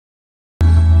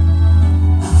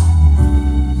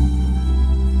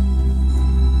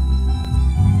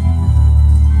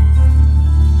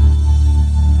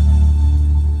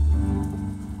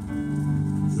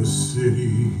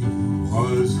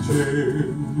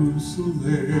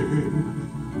Jerusalem.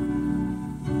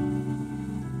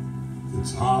 The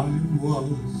time was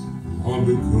long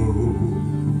ago.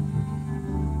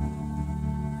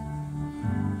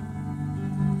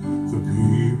 The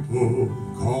people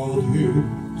called him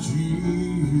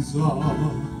Jesus.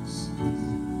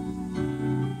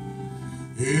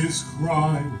 His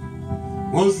crime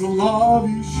was the love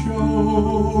he showed.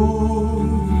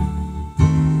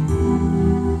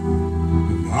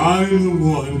 I'm the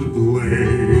one to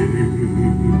blame.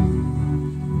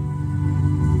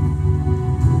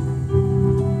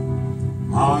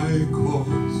 I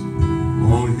caused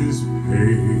all his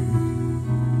pain.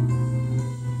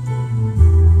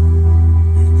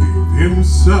 He gave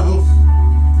himself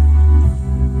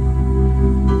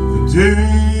the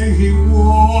day he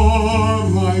wore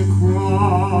my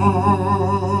cross.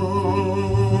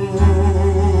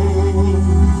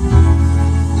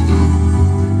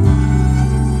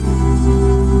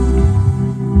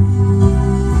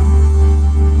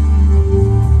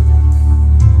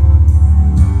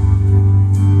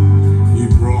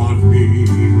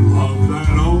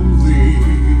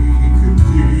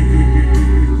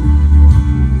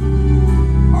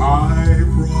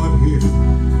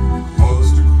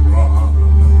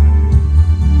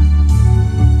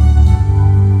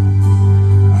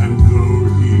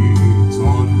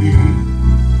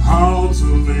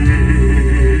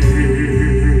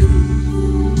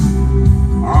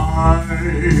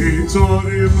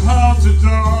 Taught him how to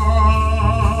die,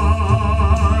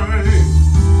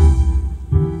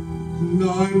 and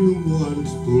I'm the one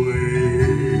to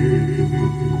blame.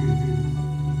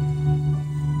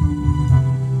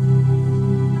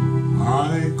 I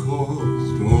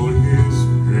caused all his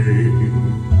pain.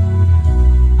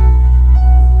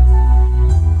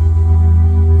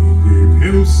 He gave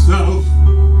himself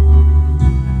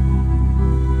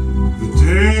the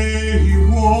day he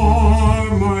wore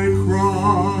my cross.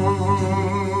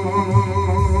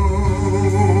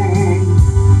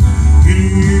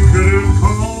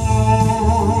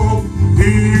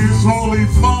 Holy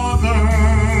Father,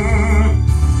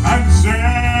 and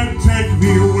said, take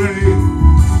me away,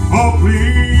 oh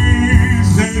please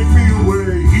take me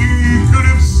away. He could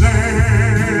have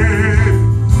said,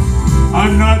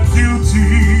 I'm not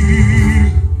guilty,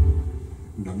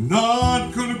 and I'm not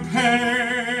gonna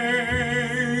pay,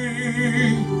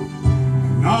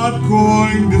 I'm not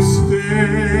going to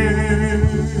stay.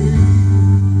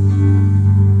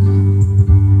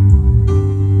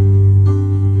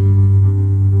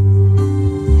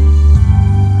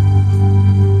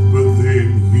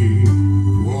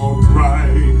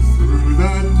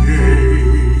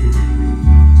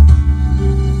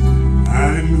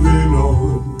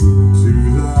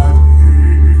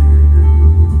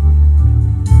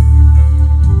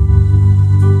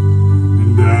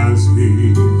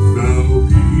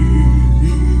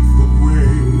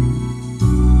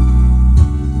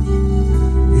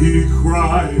 He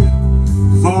cried,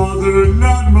 Father,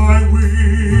 not my will,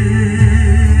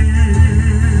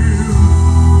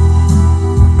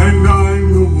 and I'm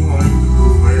the one to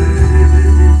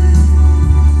blame.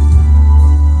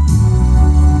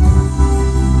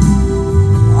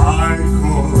 I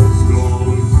caused all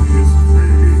of his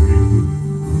pain.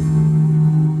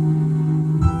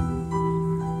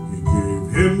 He gave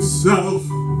himself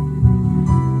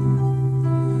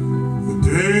the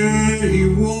day he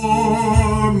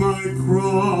wore my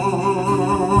cross.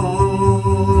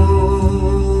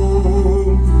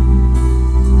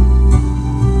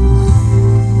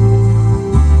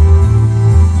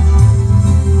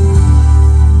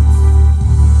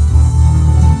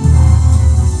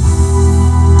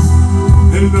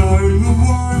 And I'm the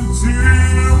one to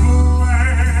blame.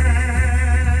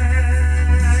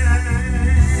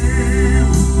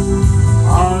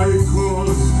 I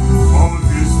caused all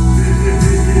his pain.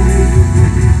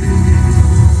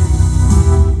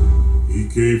 He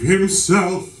gave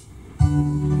himself